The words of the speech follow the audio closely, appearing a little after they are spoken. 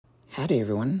Howdy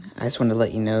everyone, I just wanted to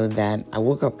let you know that I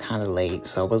woke up kind of late,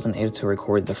 so I wasn't able to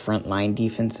record the front line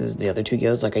defenses, the other two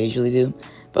guilds like I usually do,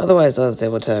 but otherwise I was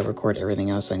able to record everything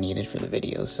else I needed for the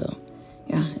video, so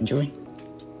yeah, enjoy.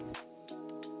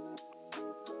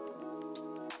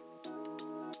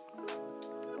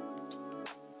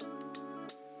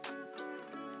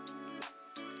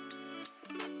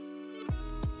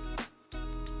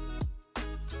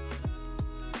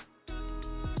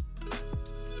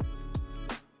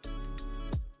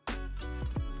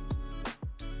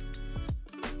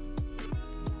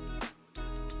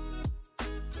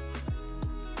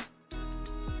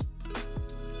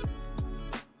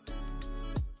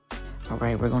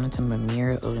 Alright, we're going into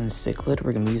Mimirr, Odin, Cichlid.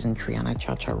 We're going to be using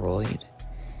Triana, Royd.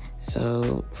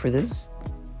 So, for this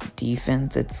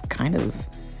defense, it's kind of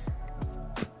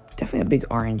definitely a big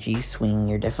RNG swing.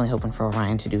 You're definitely hoping for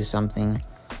Orion to do something.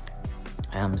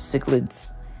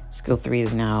 Cichlid's skill 3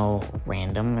 is now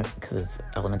random because it's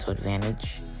elemental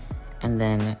advantage. And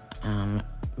then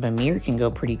Mimirr can go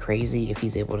pretty crazy if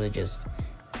he's able to just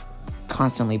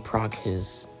constantly proc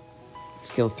his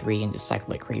skill 3 and just cycle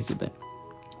like crazy, but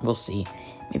we'll see.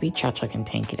 Maybe Cha-Cha can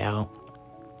tank it out.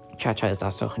 Cha-Cha is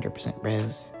also 100%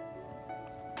 res.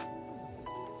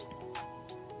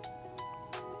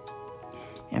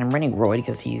 And I'm running Royd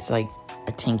because he's like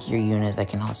a tankier unit that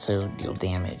can also deal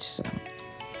damage. So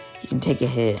he can take a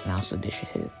hit and also dish a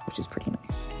hit, which is pretty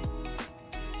nice.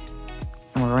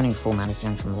 And we're running full mana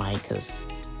stand from Light because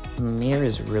Mimirr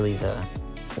is really the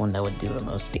one that would do the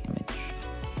most damage.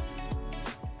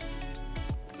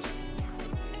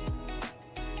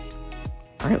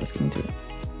 Alright, let's get into it.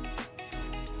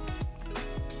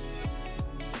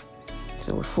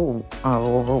 So we're full,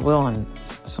 we're well on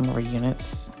some of our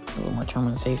units, a little more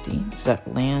terminal safety. Does that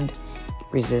land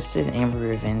resisted and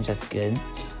revenge? That's good.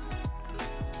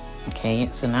 Okay,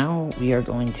 so now we are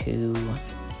going to,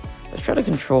 let's try to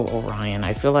control Orion.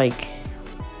 I feel like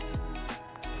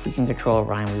if we can control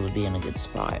Orion, we would be in a good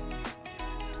spot.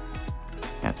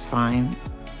 That's fine.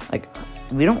 Like,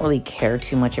 we don't really care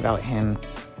too much about him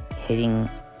hitting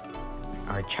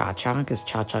our Cha-Cha, because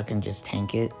Cha-Cha can just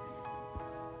tank it.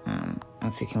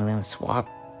 Let's see, can we land a swap?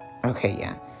 Okay,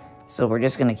 yeah. So we're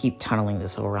just gonna keep tunneling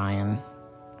this Orion.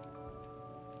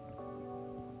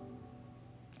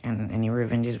 And any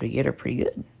revenges we get are pretty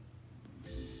good.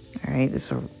 Alright,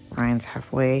 this Orion's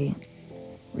halfway.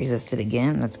 Resisted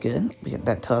again, that's good.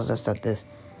 That tells us that this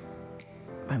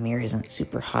Mimirr isn't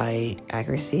super high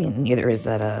accuracy, and neither is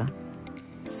that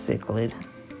Cichlid.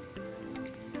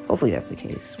 Hopefully that's the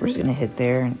case. We're just gonna hit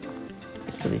there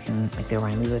just so we can make the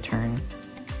Orion lose a turn.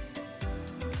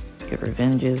 Get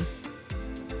revenges.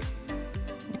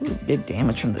 Ooh, big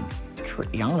damage from the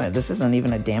Triana. This isn't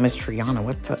even a damaged Triana.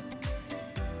 What the?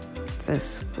 It's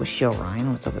this squishy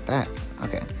Orion. What's up with that?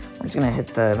 Okay, we're just gonna hit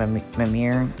the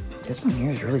Mimirr. This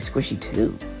Mimirr is really squishy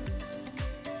too.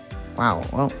 Wow.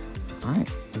 Well, all right,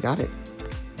 we got it.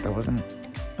 That wasn't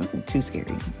too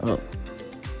scary. Oh.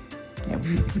 Yeah,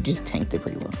 we just tanked it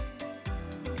pretty well.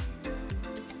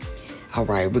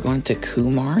 Alright, we're going to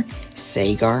Kumar,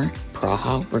 Sagar,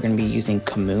 Praha. We're going to be using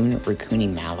Kumar,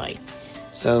 Rakuni, Malite.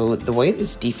 So the way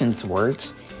this defense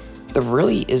works, there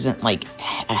really isn't like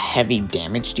a heavy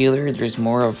damage dealer. There's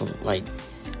more of like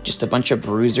just a bunch of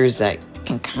bruisers that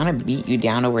can kind of beat you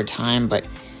down over time, but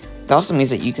that also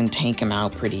means that you can tank them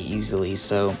out pretty easily.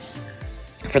 So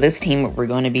for this team, we're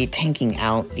going to be tanking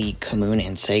out the Kumar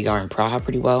and Sagar and Praha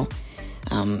pretty well.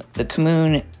 The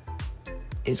Kumar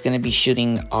is going to be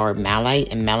shooting our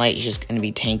Malite, and Malite is just going to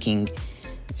be tanking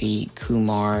the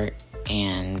Kumar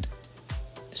and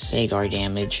Sagar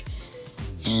damage,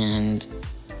 and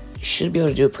should be able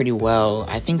to do it pretty well.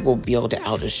 I think we'll be able to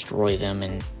out-destroy them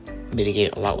and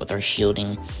mitigate a lot with our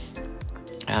shielding.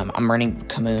 I'm running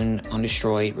Kumar on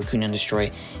Destroy, Rakun on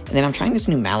Destroy, and then I'm trying this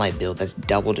new Malite build that's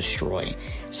double Destroy.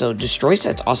 So Destroy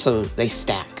sets also, they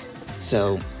stack.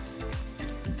 So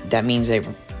that means that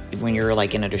when you're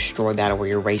like in a destroy battle where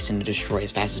you're racing to destroy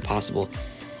as fast as possible,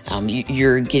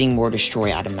 you're getting more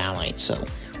destroy out of Malite. So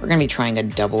we're going to be trying a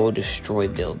double destroy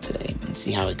build today and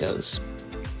see how it goes.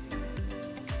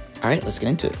 Alright, let's get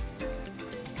into it.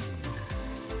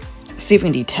 See if we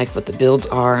can detect what the builds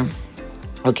are.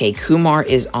 Okay, Kumar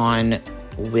is on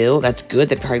Will. That's good.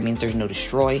 That probably means there's no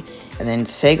destroy. And then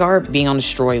Sagar being on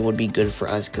destroy would be good for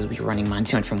us because we're running mine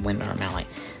too much from Wind on our Malite.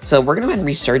 So we're going to go ahead and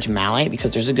resurge Malite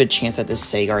because there's a good chance that this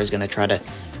Sagar is going to try to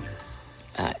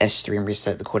S3 and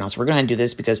reset the cooldown. So we're going to do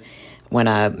this because when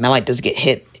Malite does get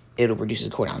hit, it'll reduce the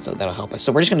cooldown, so that'll help us.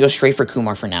 So we're just going to go straight for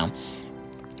Kumar for now.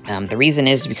 The reason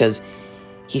is because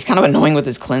he's kind of annoying with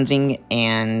his cleansing,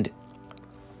 and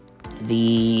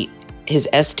his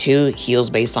S2 heals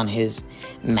based on his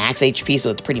max HP, so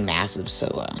it's pretty massive.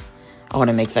 So I want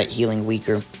to make that healing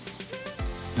weaker.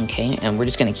 Okay, and we're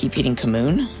just going to keep hitting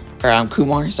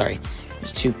Kumar, sorry.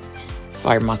 There's 2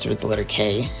 fire monsters with the letter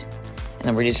K. And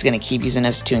then we're just going to keep using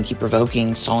S2 and keep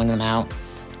provoking, stalling them out.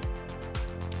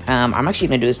 I'm actually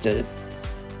going to do this to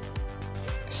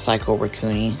Psycho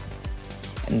Rakuni.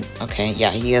 And, okay,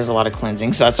 yeah, he has a lot of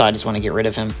cleansing, so that's why I just want to get rid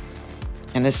of him.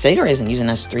 And this Sagar isn't using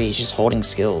S3, he's just holding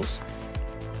skills.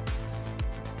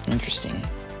 Interesting.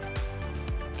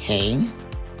 Okay.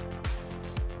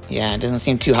 Yeah, it doesn't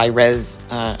seem too high res,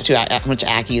 too much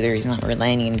AC either. He's not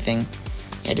relaying anything.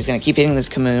 Yeah, just gonna keep hitting this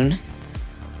Commune.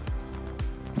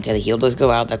 Okay, the heal does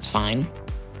go out, that's fine.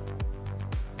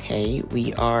 Okay,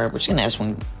 we're just gonna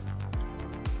S1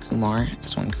 Kumar.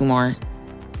 S1 Kumar.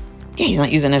 Yeah, he's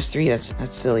not using S3,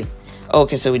 that's silly. Oh,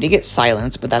 okay, so we did get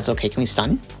silence, but that's okay. Can we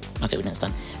stun? Okay, we didn't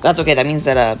stun. But that's okay, that means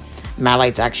that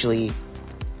Malites actually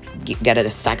get a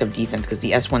stack of defense, because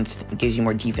the S1 gives you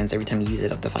more defense every time you use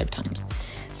it up to 5 times.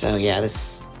 So yeah,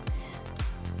 this...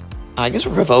 I guess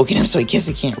we're provoking him, so I guess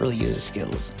he can't really use his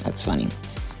skills. That's funny.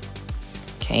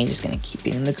 Okay, just gonna keep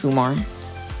it in the Kumar.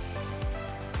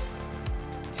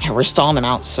 Yeah, we're stalling him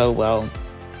out so well.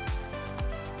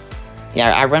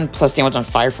 Yeah, I run plus damage on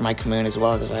fire for my Commune as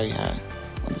well, because I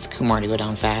want this Kumar to go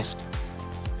down fast.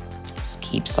 Just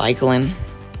keep cycling.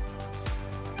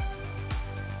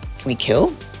 Can we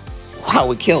kill? Wow,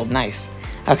 we killed. Nice.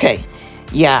 Okay.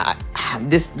 Yeah,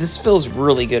 this feels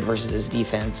really good versus his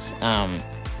defense. Yeah,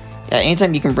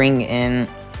 anytime you can bring in,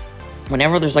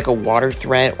 whenever there's like a water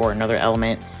threat or another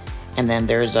element, and then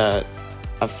there's a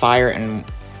fire and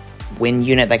wind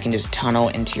unit that can just tunnel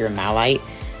into your Malite,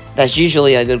 that's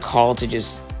usually a good call to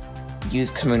just use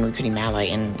Commune Recruiting Malite,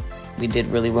 and we did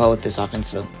really well with this offense,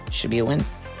 so should be a win.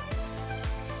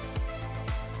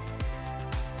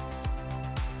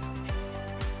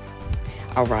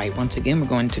 Alright, once again, we're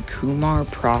going to Kumar,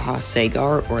 Praha,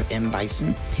 Sagar, or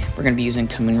M.Bison. We're going to be using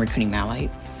Commune Recruiting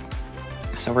Malite.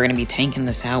 So we're going to be tanking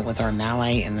this out with our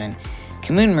Malite, and then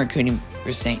Commune Recruiting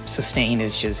Sustain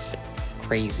is just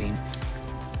crazy.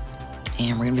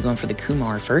 And we're going to be going for the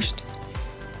Kumar first.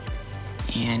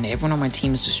 And everyone on my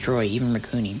team is Destroy, even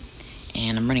Rakuni.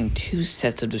 And I'm running 2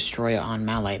 sets of Destroy on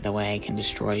Malite, that way I can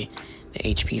destroy the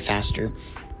HP faster.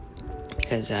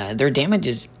 Because their damage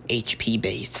is HP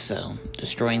based, so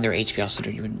destroying their HP also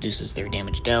reduces their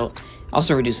damage dealt.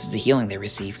 Also reduces the healing they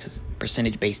receive, because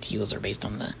percentage based heals are based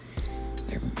on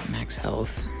their max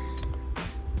health.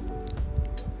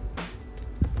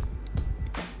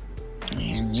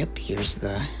 And yep, here's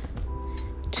the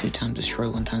 2 times Destroy,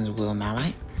 1 times Will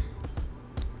Malite.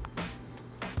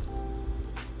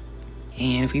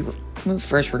 And if we move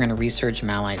first, we're going to research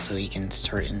Malite so he can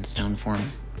start in stone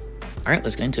form. Alright,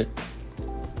 let's get into it.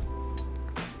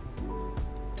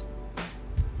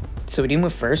 So we do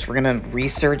move first, we're going to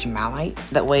research Malite.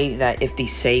 That way that if the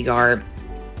Sagar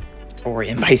or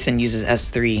M.Bison uses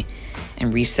S3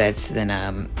 and resets,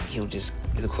 then he'll just,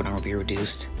 the cooldown will be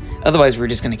reduced. Otherwise, we're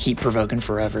just going to keep provoking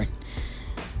forever.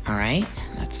 Alright,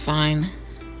 that's fine.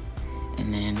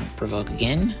 And then provoke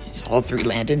again. All 3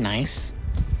 landed, nice.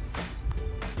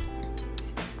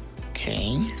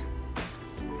 Okay.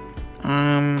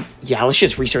 Yeah, let's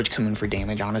just research Commune for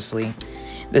damage, honestly.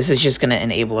 This is just going to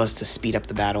enable us to speed up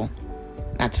the battle.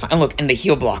 That's fine. Oh, look, and the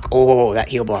heal block. Oh, that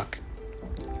heal block.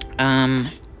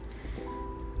 Can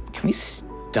we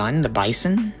stun the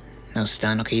Bison? No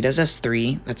stun. Okay, he does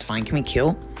S3. That's fine. Can we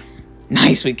kill?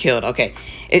 Nice, we killed. Okay.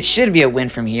 It should be a win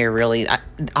from here, really.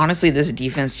 Honestly, this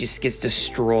defense just gets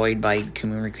destroyed by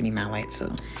Commune Recruiting Malite,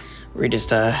 so we're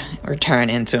just, we're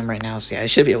turning into him right now. So yeah, it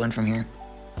should be a win from here.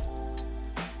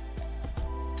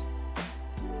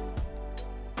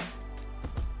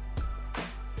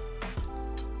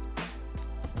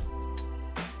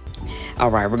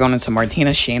 Alright, we're going into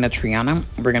Martina, Shaina, Triana.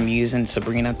 We're going to be using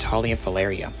Sabrina, Talia,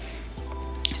 Valeria.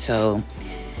 So,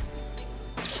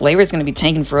 Flavor is going to be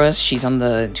tanking for us. She's on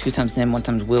the 2 times Nim, 1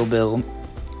 times Will build.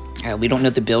 We don't know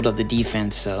the build of the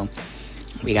defense, so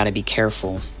we got to be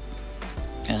careful.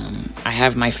 I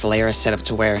have my Valeria set up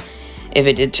to where if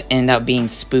it did end up being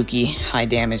spooky, high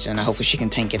damage, then hopefully she can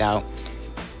tank it out.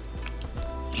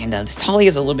 And this Talia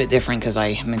is a little bit different because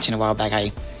I mentioned a while back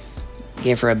I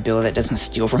gave her a build that doesn't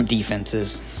steal from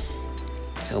defenses.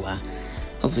 So,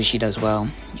 hopefully she does well.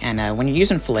 And when you're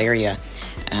using Valeria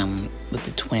with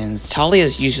the twins, Talia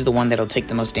is usually the one that'll take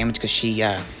the most damage because she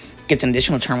gets an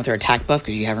additional turn with her attack buff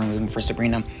because you have her moving for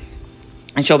Sabrina.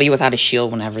 And she'll be without a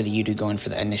shield whenever you do go in for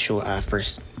the initial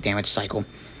first damage cycle.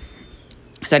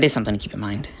 So that is something to keep in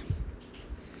mind.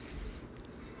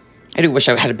 I do wish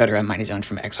I had a better Mighty Zone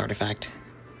from X Artifact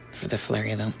for the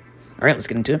Valeria, though. Alright, let's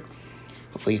get into it.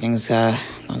 Hopefully things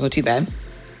don't go too bad.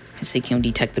 Let's see, can we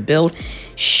detect the build?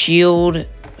 Shield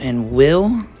and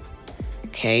Will.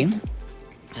 Okay.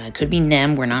 Could be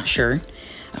Nem, we're not sure.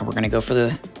 We're going to go for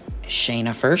the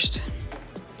Shaina first.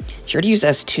 She already used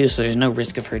S2, so there's no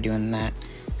risk of her doing that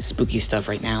spooky stuff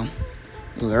right now.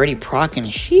 We're already procking.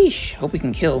 Sheesh. Hope we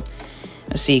can kill.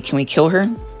 Let's see, can we kill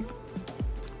her?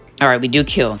 Alright, we do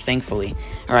kill, thankfully.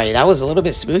 Alright, that was a little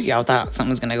bit spooky. I thought something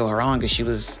was going to go wrong because she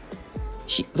was...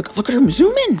 Look at her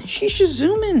zooming. She's just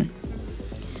zooming.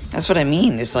 That's what I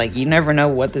mean. It's like, you never know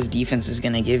what this defense is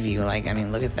going to give you. Like, I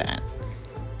mean, look at that.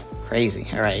 Crazy.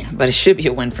 Alright, but it should be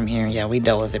a win from here. Yeah, we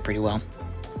dealt with it pretty well.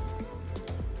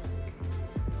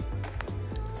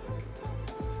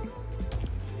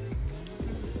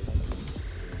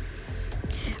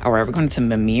 Alright, we're going to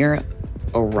Mimirr,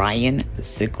 Orion,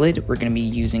 Cichlid. We're going to be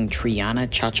using Triana,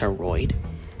 Chacharoid.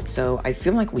 So I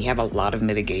feel like we have a lot of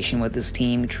mitigation with this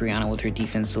team. Triana with her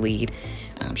defense lead.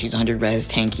 She's 100 res,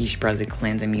 tanky. She probably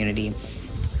cleanse immunity.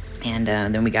 And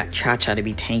then we got Cha-Cha to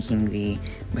be tanking the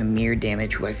Mimirr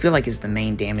damage, who I feel like is the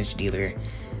main damage dealer.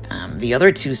 The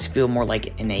other two feel more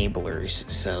like enablers.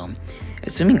 So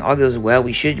assuming all goes well,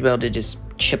 we should be able to just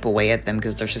chip away at them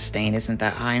because their sustain isn't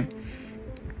that high.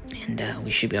 And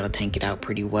we should be able to tank it out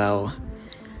pretty well.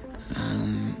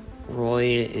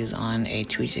 Royd is on a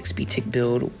 286 speed tick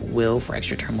build. Will for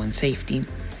extra turn 1 safety.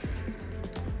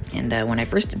 And when I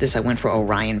first did this, I went for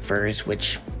Orion first,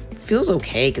 which feels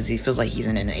okay because he feels like he's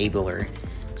an enabler.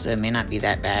 So it may not be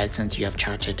that bad since you have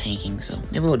Cha-Cha tanking. So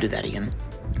maybe we'll do that again.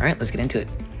 Alright, let's get into it.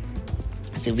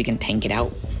 Let's see if we can tank it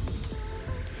out.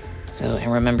 So,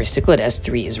 and remember, Cichlid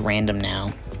S3 is random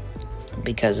now.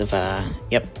 Because of,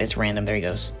 yep, it's random. There he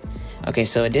goes. Okay,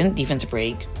 so it didn't defense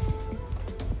break.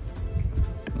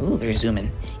 Ooh, they're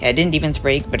zooming. Yeah, it didn't defense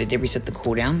break, but it did reset the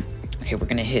cooldown. Okay, we're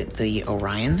going to hit the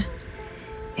Orion.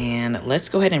 And let's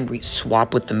go ahead and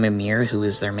swap with the Mimirr, who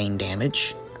is their main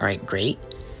damage. Alright, great.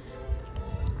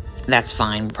 That's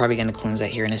fine. We're probably going to cleanse that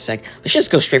here in a sec. Let's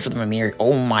just go straight for the Mimirr.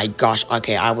 Oh my gosh.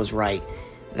 Okay, I was right.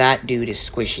 That dude is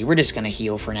squishy. We're just going to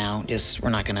heal for now.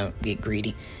 We're not going to get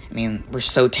greedy. I mean, we're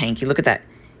so tanky. Look at that.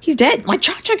 He's dead. My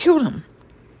Cha-Cha killed him.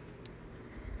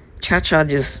 Cha-Cha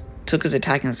just took his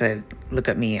attack and said, look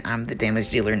at me. I'm the damage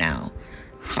dealer now.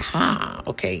 Haha.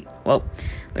 Okay. Well,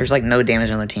 there's like no damage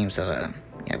on the team, so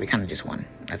yeah, we kind of just won.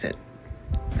 That's it.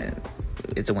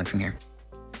 It's a win from here.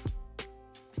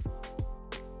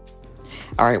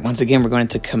 Alright, once again, we're going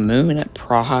to Kumar,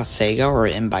 Praha, Sagar, or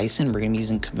M.Bison. We're going to be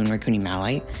using Kumar, Rikuni,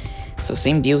 Malite. So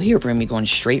same deal here. We're going to be going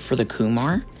straight for the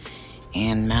Kumar.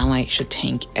 And Malite should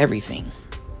tank everything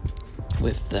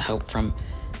with the help from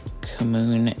Kumar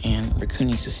and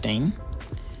Rikuni sustain.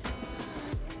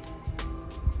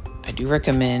 I do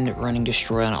recommend running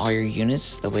Destroy on all your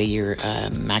units. The way you're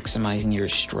maximizing your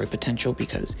destroy potential,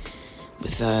 because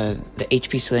with the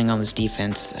HP ceiling on this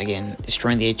defense, again,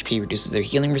 destroying the HP reduces their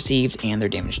healing received and their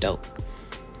damage dealt.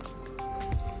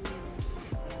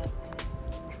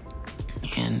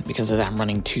 And because of that, I'm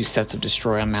running 2 sets of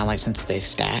Destroy on Malite since they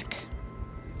stack.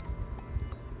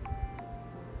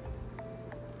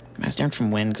 Mass down from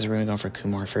Wind because we're going to go for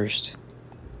Kumar first.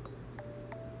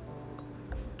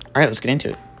 Alright, let's get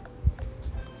into it.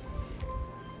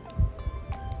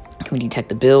 Can we detect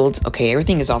the builds? Okay,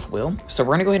 everything is off Will. So we're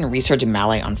going to go ahead and research a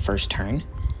Malite on first turn.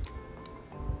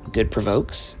 Good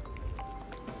provokes.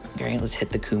 Alright, let's hit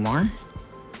the Kumar.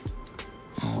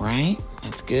 Alright,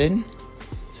 that's good.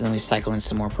 So then we cycle in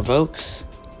some more provokes.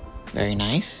 Very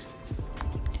nice.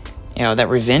 Yeah, that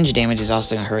revenge damage is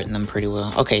also hurting them pretty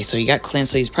well. Okay, so he got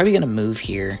cleansed, so he's probably going to move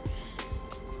here.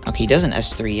 Okay, he does an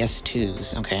S3,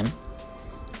 S2s. Okay.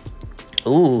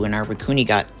 Ooh, and our Rikuni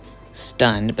got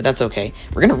stunned, but that's okay.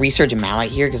 We're going to research a Malite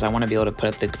here because I want to be able to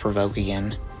put up the provoke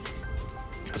again.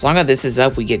 As long as this is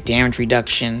up, we get damage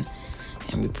reduction,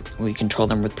 and we control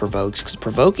them with provokes, because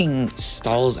provoking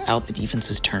stalls out the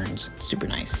defense's turns. Super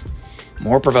nice.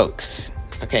 More provokes.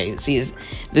 Okay, see,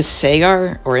 this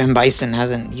Sagar or M.Bison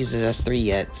hasn't used his S3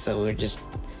 yet, so we're just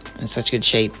in such good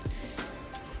shape.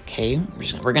 Okay,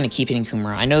 we're going to keep hitting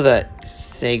Kumar. I know that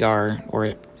Sagar, or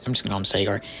I'm just going to call him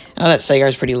Sagar. I know that Sagar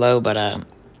is pretty low, but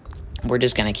we're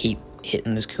just going to keep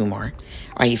hitting this Kumar.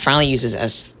 Alright, he finally uses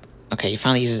he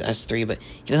finally uses S3, but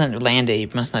he doesn't land it. He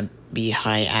must not be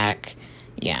high AC.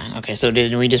 Yeah, okay, so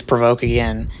did we just provoke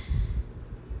again?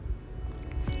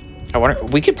 I wonder,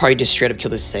 we could probably just straight up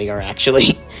kill this Sagar,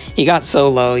 actually. He got so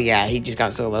low, yeah, he just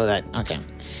got so low that, okay.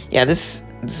 Yeah, this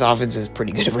offense is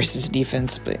pretty good versus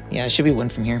defense, but yeah, it should be a win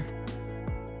from here.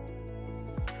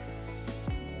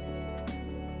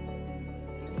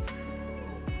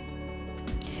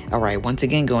 Alright, once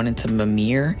again, going into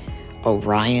Mimirr,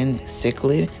 Orion,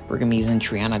 Cichlid. We're going to be using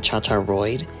Triana, Cha-Cha,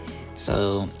 Royd.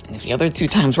 So if the other 2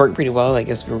 times worked pretty well, I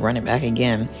guess we'll run it back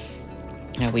again.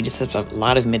 We just have a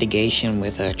lot of mitigation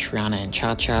with Triana and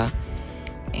Cha-Cha.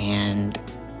 And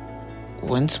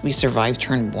once we survive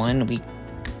turn 1, we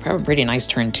have a pretty nice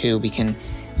turn 2. We can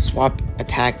swap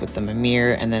attack with the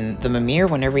Mimirr, and then the Mimirr,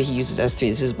 whenever he uses S3,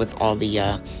 this is with all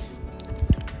the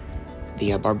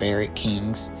barbaric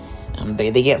kings.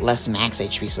 They get less max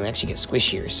HP, so they actually get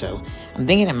squishier. So I'm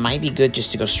thinking it might be good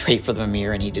just to go straight for the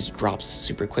Mimirr, and he just drops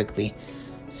super quickly.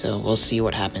 So we'll see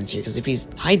what happens here, because if he's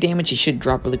high damage, he should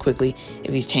drop really quickly.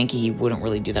 If he's tanky, he wouldn't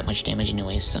really do that much damage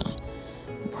anyway, so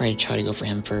I'll probably try to go for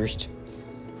him first.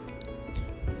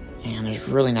 And there's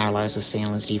really not a lot to say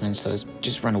on this defense, so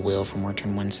just run a wheel for more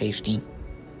turn 1 safety.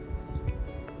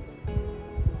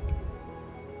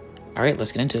 Alright,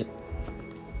 let's get into it.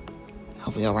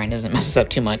 Hopefully Orion doesn't mess us up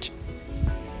too much.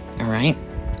 Alright.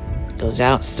 Goes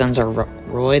out, stuns our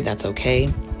Royd, that's okay.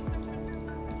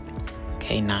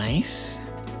 Okay, nice.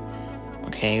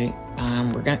 Okay,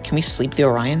 can we sleep the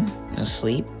Orion? No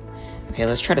sleep. Okay,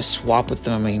 let's try to swap with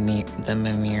the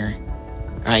Mimirr.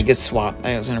 Alright, good swap.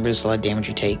 That was gonna reduce a lot of damage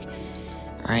we take.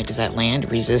 Alright, does that land?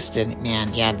 Resisted.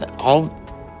 Man, yeah, all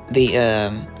the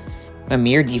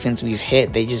Mimirr defense we've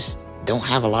hit, they just don't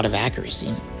have a lot of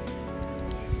accuracy.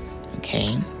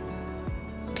 Okay.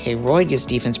 Okay, Royd gets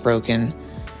defense broken.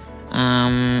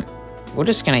 We're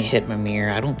just gonna hit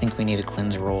Mimirr. I don't think we need to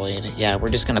cleanse Royd. Yeah, we're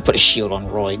just gonna put a shield on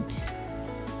Royd.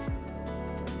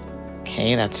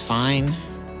 Okay, that's fine.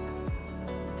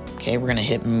 Okay, we're gonna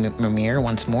hit Mimirr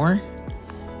once more.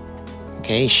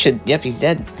 Okay, yep, he's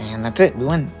dead, and that's it. We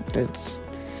won. That's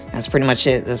pretty much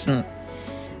it. That's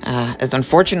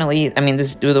unfortunately, I mean,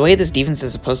 the way this defense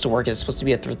is supposed to work is supposed to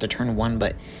be a threat to turn 1,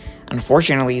 but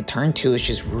unfortunately, turn 2 is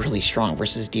just really strong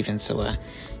versus defense. So,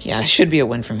 yeah, it should be a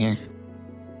win from here.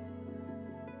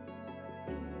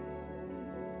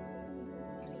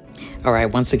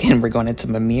 Alright, once again, we're going into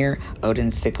Mimirr,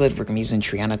 Odin, Cichlid. We're going to be using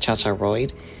Triana, Cha-Cha,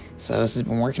 Royd. So this has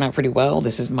been working out pretty well.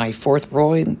 This is my 4th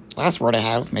Royd. Last Royd I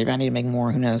have. Maybe I need to make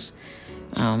more. Who knows?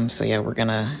 So yeah, we're going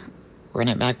to run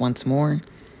it back once more.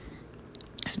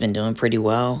 It's been doing pretty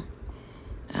well.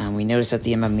 We noticed that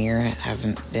the Mimirr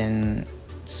haven't been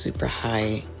super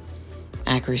high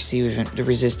accuracy. We've been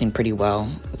resisting pretty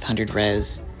well with 100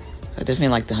 res. So I definitely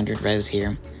like the 100 res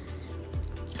here.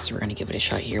 So we're going to give it a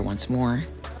shot here once more.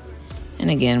 And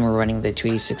again, we're running the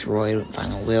 286 Royd,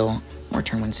 final wheel, more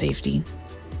turn 1 safety.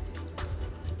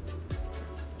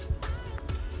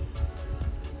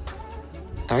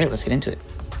 Alright, let's get into it.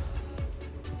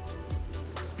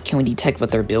 Can we detect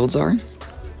what their builds are?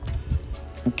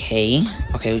 Okay,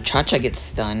 Cha-Cha gets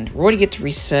stunned. Royd gets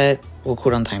reset. We'll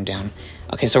cooldown time down.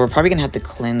 Okay, so we're probably gonna have to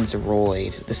cleanse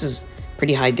Royd. This is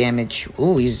pretty high damage.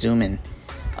 Ooh, he's zooming.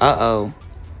 Uh-oh.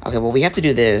 Okay, well, we have to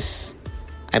do this,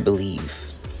 I believe.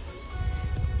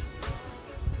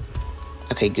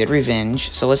 Okay, good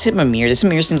revenge. So let's hit Mimirr. This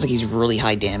Mimirr seems like he's really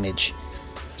high damage.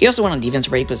 He also went on defense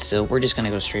rate, but still, we're just gonna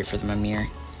go straight for the Mimirr.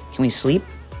 Can we sleep?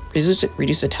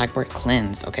 Reduce attack bar.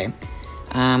 Cleansed. Okay.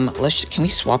 Can we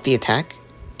swap the attack?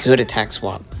 Good attack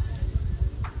swap.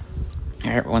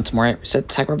 Alright, once more. Set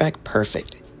the attack bar back.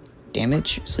 Perfect.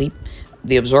 Damage. Sleep.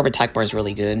 The absorb attack bar is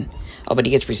really good. Oh, but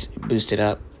he gets boosted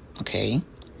up. Okay.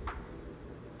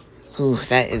 Ooh,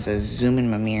 that is a zoom-in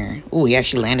Mimirr. Ooh, he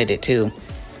actually landed it too.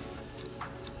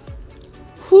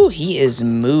 Whew, he is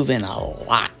moving a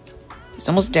lot. He's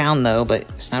almost down though, but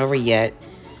it's not over yet.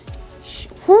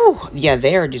 Whew, yeah,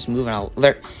 they are just moving a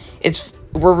lot.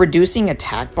 We're reducing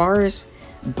attack bars,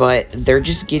 but they're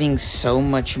just getting so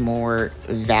much more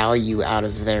value out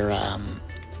of their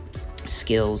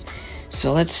skills.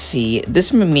 So let's see.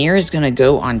 This Mimirr is gonna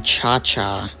go on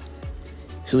Cha-Cha,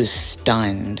 who is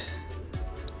stunned.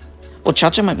 Well,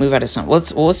 Cha-Cha might move out of stun.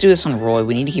 Let's do this on Royd.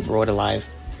 We need to keep Royd alive.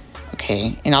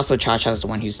 Okay, and also Cha-Cha is the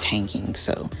one who's tanking,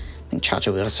 so I think Cha-Cha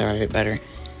will be able to survive it better.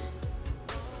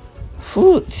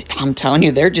 Whew, I'm telling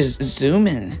you, they're just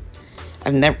zooming.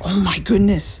 Oh my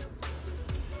goodness.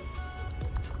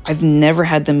 I've never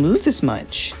had them move this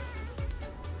much.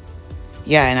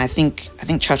 Yeah, and I think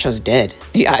Cha-Cha's dead.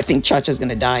 Yeah, I think Cha-Cha's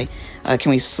gonna die.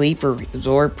 Can we sleep or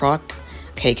absorb proc?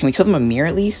 Okay, can we kill the Mimirr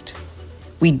at least?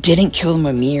 We didn't kill the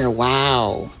Mimirr,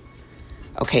 wow.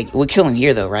 Okay, we'll kill him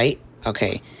here though, right?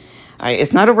 Okay. Alright,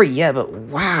 it's not over yet, but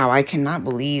wow, I cannot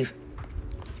believe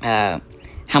how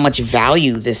much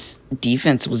value this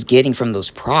defense was getting from those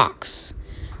procs.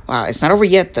 Wow, it's not over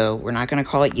yet though. We're not gonna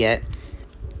call it yet.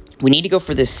 We need to go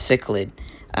for this Cichlid.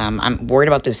 I'm worried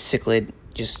about this Cichlid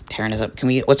just tearing us up.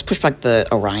 Let's push back the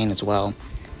Orion as well.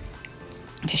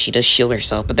 Okay, she does shield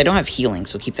herself, but they don't have healing,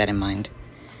 so keep that in mind.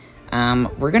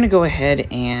 We're gonna go ahead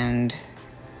and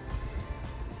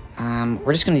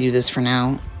we're just gonna do this for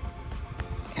now.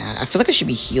 Yeah, I feel like I should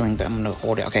be healing, but I'm gonna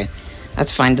hold it. Okay,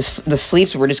 that's fine. The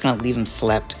sleeps, we're just gonna leave them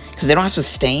slept because they don't have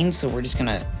sustain, so we're just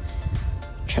gonna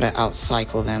try to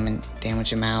outcycle them and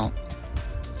damage them out.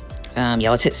 Yeah,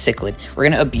 let's hit Cichlid. We're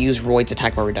gonna abuse Royd's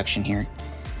attack bar reduction here.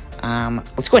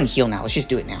 Let's go ahead and heal now. Let's just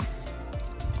do it now.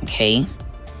 Okay.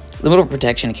 Little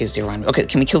protection in case they run. Okay,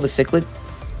 can we kill the Cichlid?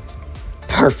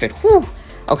 Perfect. Whew.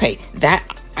 Okay, that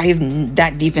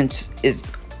defense is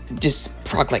just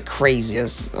proc like crazy.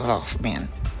 Oh man,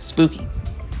 spooky.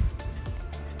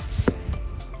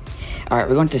 All right,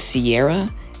 we're going to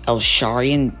Seara,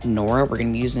 Elsharion, Nora. We're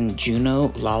gonna be using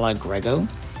Juno, Lala, Grego.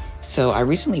 So I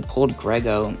recently pulled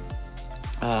Grego,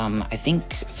 I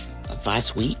think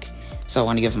last week. So I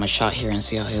want to give him a shot here and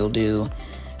see how he'll do.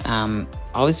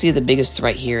 Obviously, the biggest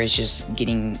threat here is just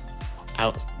getting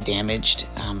out damaged.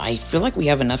 I feel like we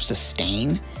have enough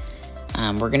sustain.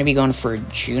 We're going to be going for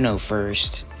Juno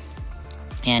first.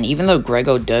 And even though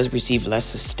Grego does receive less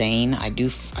sustain, I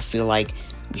feel like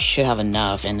we should have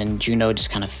enough. And then Juno just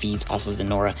kind of feeds off of the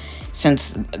Nora.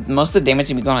 Since most of the damage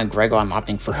is going to be going on Grego, I'm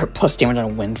opting for her plus damage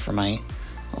on a win for my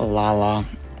Lala.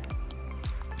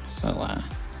 So,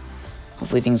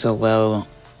 hopefully things go well.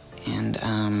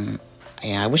 And,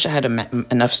 yeah, I wish I had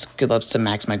enough skill ups to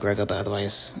max my Grego, but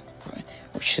otherwise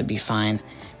we should be fine.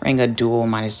 We're gonna dual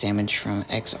minus damage from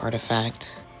X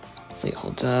artifact. Hopefully it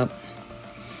holds up.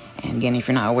 And again, if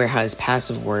you're not aware how his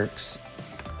passive works,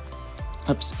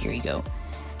 oops, here you go.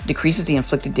 Decreases the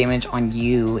inflicted damage on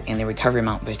you and the recovery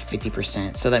amount by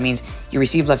 50%. So that means you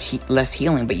receive less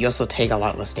healing, but you also take a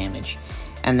lot less damage.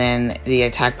 And then the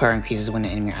attack power increases when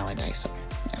an enemy or ally dies. So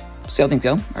yeah, see how things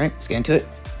go. All right, let's get into it.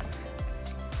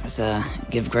 Let's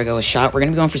give Grego a shot. We're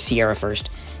going to be going for Seara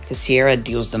first, because Seara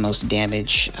deals the most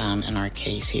damage in our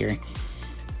case here.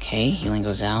 Okay, healing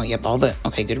goes out. Yep,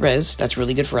 okay, good res. That's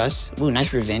really good for us. Ooh,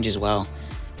 nice revenge as well.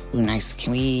 Ooh, nice.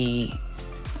 Can we...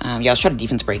 yeah, let's try to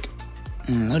defense break.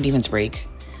 No defense break.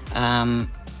 Let's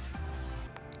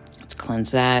cleanse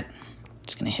that.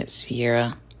 Just going to hit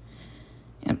Seara.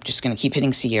 I'm just going to keep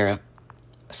hitting Seara.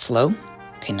 Slow.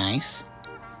 Okay, nice.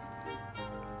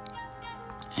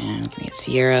 And can we hit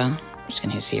Seara? We're just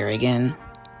gonna hit Seara again.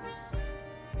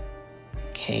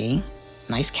 Okay.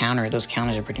 Nice counter. Those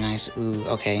counters are pretty nice. Ooh,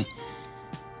 okay.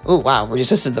 Ooh, wow. We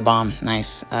resisted the bomb.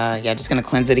 Nice. Yeah, just gonna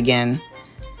cleanse it again.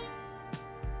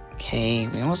 Okay,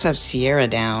 we almost have Seara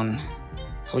down.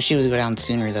 I wish she would go down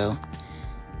sooner, though.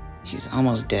 She's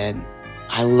almost dead.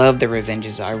 I love the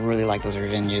revenges. I really like those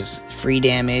revenges. Free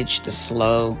damage, the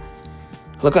slow.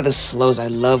 Look at the slows. I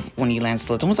love when you land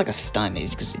slow. It's almost like a stun. You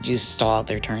just stall out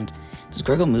their turns. Does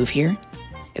Grego move here?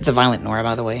 It's a violent Nora,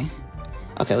 by the way.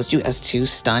 Okay, let's do S2.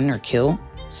 Stun or kill.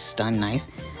 Stun, nice.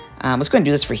 Let's go ahead and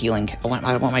do this for healing. I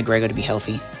want my Grego to be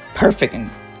healthy. Perfect. And,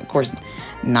 of course,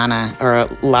 Nana, or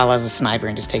Lala's a sniper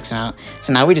and just takes him out.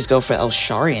 So now we just go for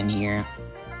Elsharion here.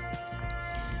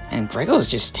 And Grego is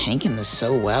just tanking this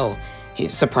so well.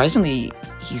 Surprisingly,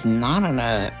 he's not on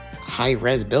a high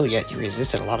res build yet. He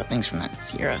resisted a lot of things from that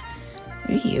Seara.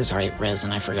 Maybe he is high res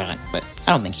and I forgot, but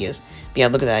I don't think he is. But yeah,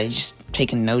 look at that. He's just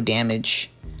taking no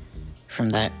damage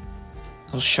from that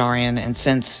Elsharion. And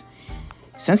since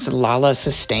Lala's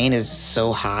sustain is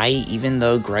so high, even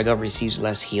though Grego receives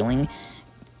less healing,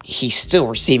 he's still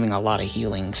receiving a lot of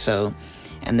healing. So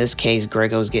in this case,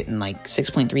 Grego's getting like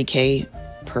 6.3k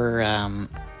per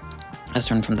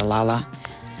turn from the Lala.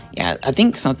 Yeah, I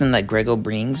think something that Grego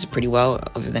brings pretty well,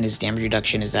 other than his damage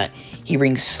reduction, is that he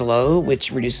brings slow,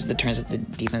 which reduces the turns that the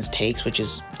defense takes, which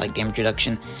is like damage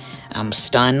reduction.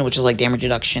 Stun, which is like damage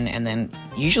reduction, and then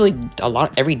usually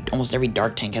almost every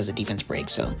dark tank has a defense break,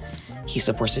 so he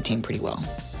supports the team pretty well.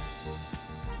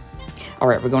 All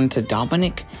right, we're going to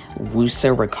Dominic,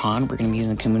 Woosa, Rakan. We're going to be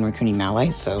using Kumar,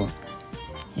 Malai, so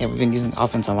yeah, we've been using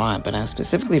offense a lot, but I'm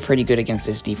specifically pretty good against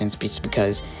this defense just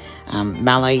because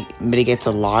Malai mitigates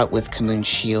a lot with Kamun's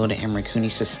shield and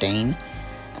Rakuni's sustain.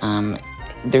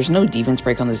 There's no defense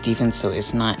break on this defense, so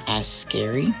it's not as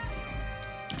scary.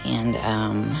 And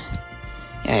yeah,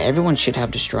 everyone should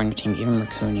have Destroy on your team, even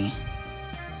Rakuni.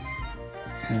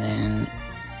 And then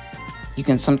you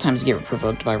can sometimes get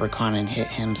provoked by Rakan and hit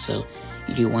him, so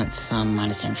you do want some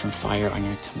minus damage from fire on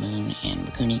your Kamun and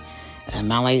Rakuni.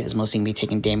 Malai is mostly going to be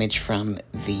taking damage from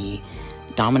the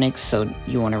Dominic, so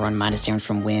you want to run minus damage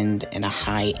from wind in a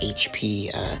high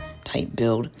HP type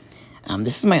build.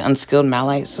 This is my unskilled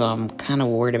Malai, so I'm kind of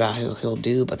worried about how he'll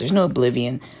do, but there's no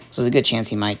Oblivion, so there's a good chance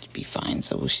he might be fine,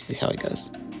 so we'll see how it goes.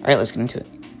 Alright, let's get into it.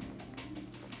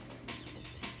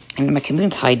 And my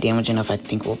Kaboom's high damage enough, I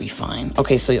think we'll be fine.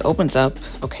 Okay, so he opens up.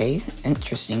 Okay,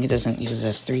 interesting. It doesn't use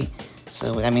S3.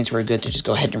 So that means we're good to just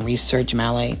go ahead and research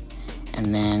Malite.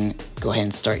 And then go ahead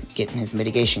and start getting his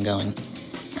mitigation going.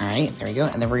 Alright, there we go.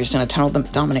 And then we're just going to tunnel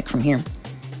Dominic from here.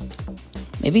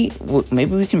 Maybe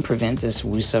we can prevent this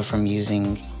Woosa from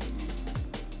using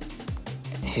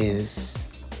his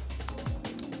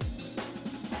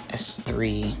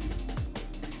S3.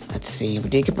 Let's see. We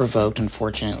did get provoked,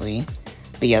 unfortunately.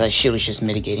 But yeah, that shield is just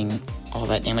mitigating all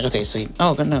that damage. Okay, so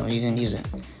oh, but no, he didn't use it.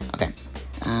 Okay.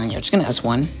 Yeah, just going to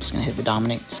S1. Just going to hit the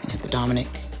Dominic. Just going to hit the Dominic.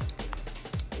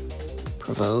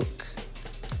 Provoke.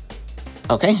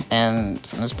 Okay, and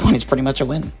from this point, it's pretty much a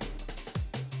win.